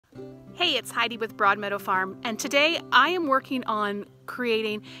Hey, it's Heidi with Broadmeadow Farm, and today I am working on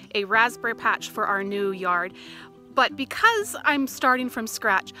creating a raspberry patch for our new yard. But because I'm starting from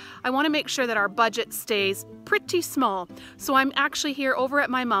scratch, I want to make sure that our budget stays pretty small. So I'm actually here over at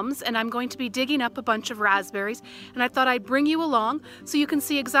my mom's and I'm going to be digging up a bunch of raspberries, and I thought I'd bring you along so you can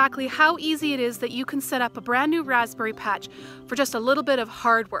see exactly how easy it is that you can set up a brand new raspberry patch for just a little bit of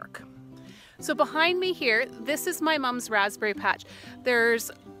hard work. So behind me here, this is my mom's raspberry patch.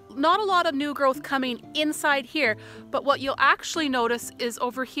 There's not a lot of new growth coming inside here, but what you'll actually notice is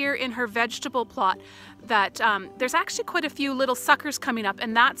over here in her vegetable plot that there's actually quite a few little suckers coming up,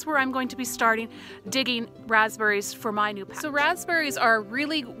 and that's where I'm going to be starting digging raspberries for my new patch. So raspberries are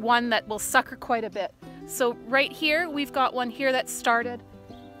really one that will sucker quite a bit. So right here, we've got one here that started.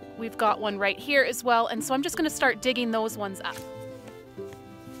 We've got one right here as well, and so I'm just going to start digging those ones up.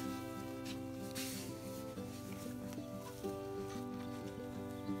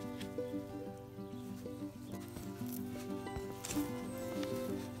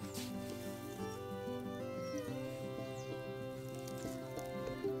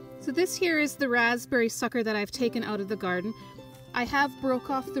 So this here is the raspberry sucker that I've taken out of the garden. I have broke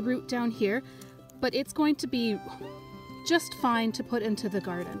off the root down here, but it's going to be just fine to put into the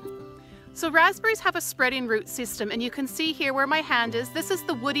garden. So raspberries have a spreading root system, and you can see here where my hand is, this is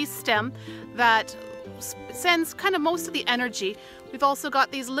the woody stem that sends kind of most of the energy. We've also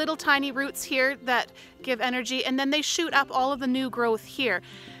got these little tiny roots here that give energy, and then they shoot up all of the new growth here.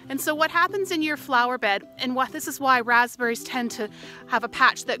 And so what happens in your flower bed, and this is why raspberries tend to have a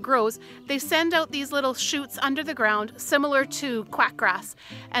patch that grows, they send out these little shoots under the ground similar to quackgrass,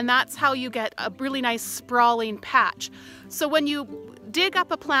 and that's how you get a really nice sprawling patch. So when you dig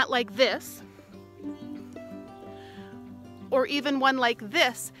up a plant like this, or even one like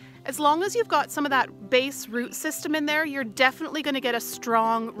this, as long as you've got some of that base root system in there, you're definitely going to get a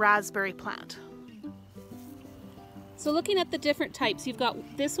strong raspberry plant. So looking at the different types, you've got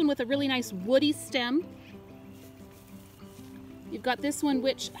this one with a really nice woody stem. You've got this one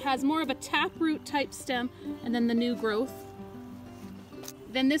which has more of a taproot type stem, and then the new growth.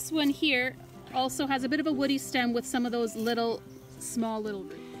 Then this one here also has a bit of a woody stem with some of those small little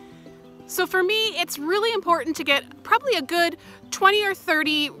roots. So for me, it's really important to get probably a good 20 or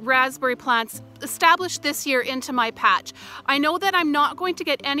 30 raspberry plants established this year into my patch. I know that I'm not going to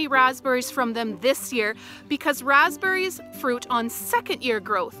get any raspberries from them this year because raspberries fruit on second year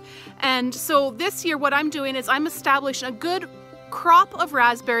growth. And so this year what I'm doing is I'm establishing a good crop of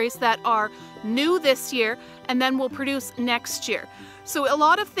raspberries that are new this year and then will produce next year. So a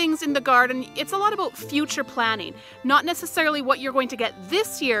lot of things in the garden, it's a lot about future planning, not necessarily what you're going to get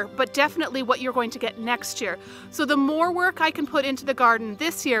this year, but definitely what you're going to get next year. So the more work I can put into the garden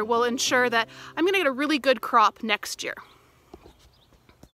this year will ensure that I'm going to get a really good crop next year.